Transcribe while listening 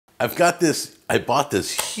I've got this, I bought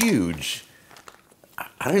this huge,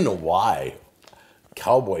 I don't know why,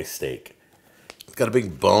 cowboy steak. It's got a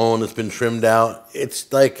big bone that's been trimmed out.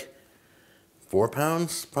 It's like 4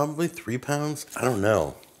 pounds, probably 3 pounds. I don't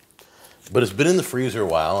know. But it's been in the freezer a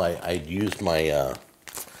while. I used my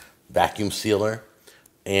vacuum sealer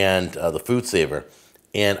and the food saver.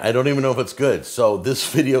 And I don't even know if it's good. So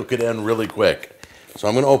this video could end really quick. So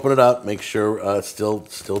I'm going to open it up, make sure it's still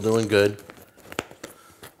doing good.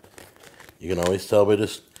 You can always tell by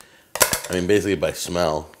just, I mean, basically by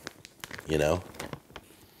smell, you know.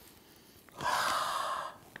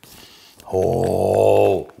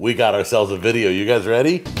 Oh, we got ourselves a video. You guys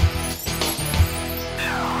ready?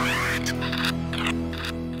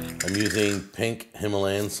 I'm using pink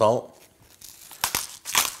Himalayan salt,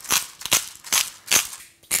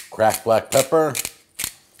 cracked black pepper,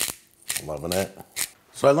 loving it.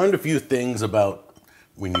 So I learned a few things about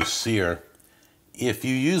when you sear. If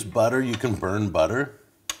you use butter, you can burn butter,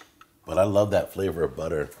 but I love that flavor of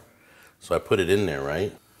butter. So I put it in there,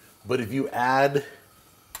 right? But if you add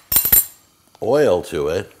oil to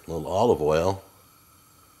it, a little olive oil,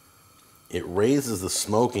 it raises the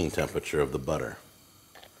smoking temperature of the butter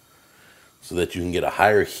so that you can get a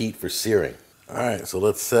higher heat for searing. All right, so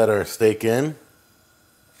let's set our steak in.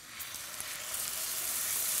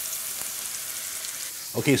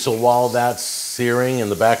 Okay, so while that's searing in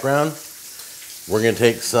the background, we're gonna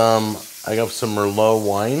take some, I got some Merlot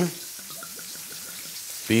wine,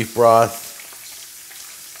 beef broth,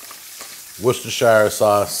 Worcestershire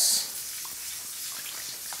sauce,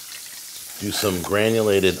 do some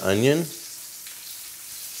granulated onion,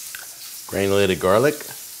 granulated garlic,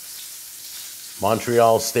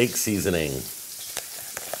 Montreal Steak Seasoning,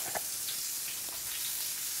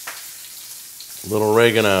 a little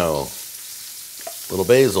oregano, a little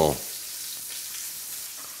basil.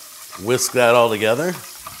 Whisk that all together.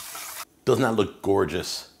 Does not look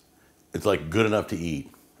gorgeous. It's like good enough to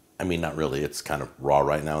eat. I mean, not really. It's kind of raw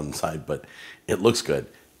right now inside, but it looks good.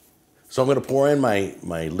 So I'm going to pour in my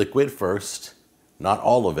liquid first. Not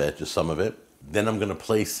all of it, just some of it. Then I'm going to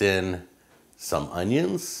place in some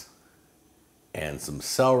onions and some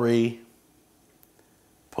celery.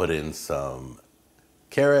 Put in some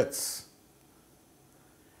carrots.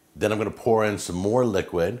 Then I'm going to pour in some more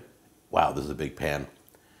liquid. Wow, this is a big pan.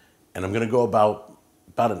 And I'm going to go about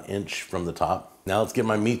an inch from the top. Now let's get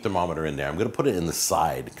my meat thermometer in there. I'm going to put it in the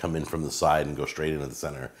side, come in from the side and go straight into the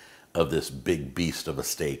center of this big beast of a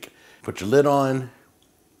steak. Put your lid on.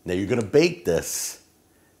 Now you're going to bake this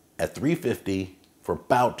at 350 for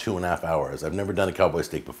about 2.5 hours. I've never done a cowboy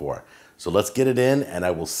steak before. So let's get it in and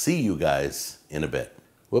I will see you guys in a bit.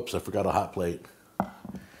 Whoops, I forgot a hot plate.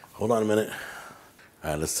 Hold on a minute.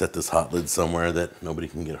 All right, let's set this hot lid somewhere that nobody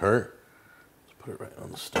can get hurt. Put it right on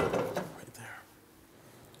the stove, right there.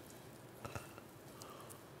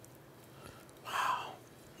 Wow,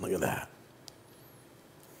 look at that.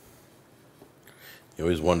 You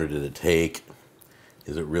always wonder, did it take?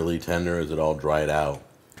 Is it really tender? Is it all dried out?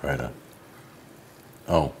 Try to.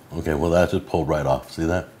 Oh, okay, well that just pulled right off. See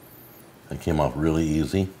that? That came off really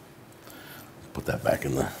easy. Put that back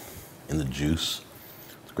in the juice.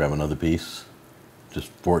 Let's grab another piece. Just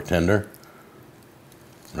fork tender,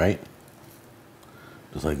 right?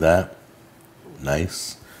 Just like that.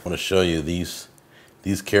 Nice. I want to show you these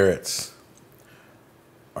carrots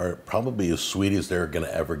are probably as sweet as they're going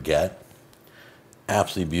to ever get.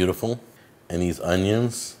 Absolutely beautiful. And these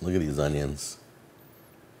onions, look at these onions.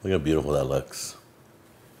 Look how beautiful that looks.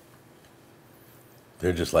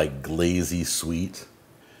 They're just like glazy sweet.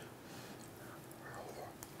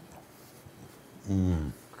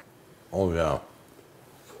 Oh yeah.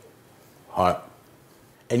 Hot.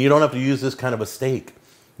 And you don't have to use this kind of a steak.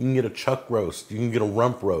 You can get a chuck roast. You can get a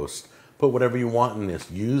rump roast. Put whatever you want in this.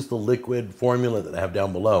 Use the liquid formula that I have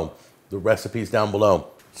down below. The recipe's down below.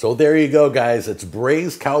 So there you go, guys. It's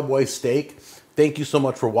braised cowboy steak. Thank you so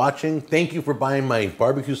much for watching. Thank you for buying my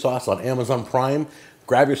barbecue sauce on Amazon Prime.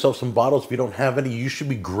 Grab yourself some bottles. If you don't have any, you should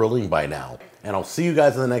be grilling by now. And I'll see you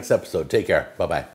guys in the next episode. Take care. Bye-bye.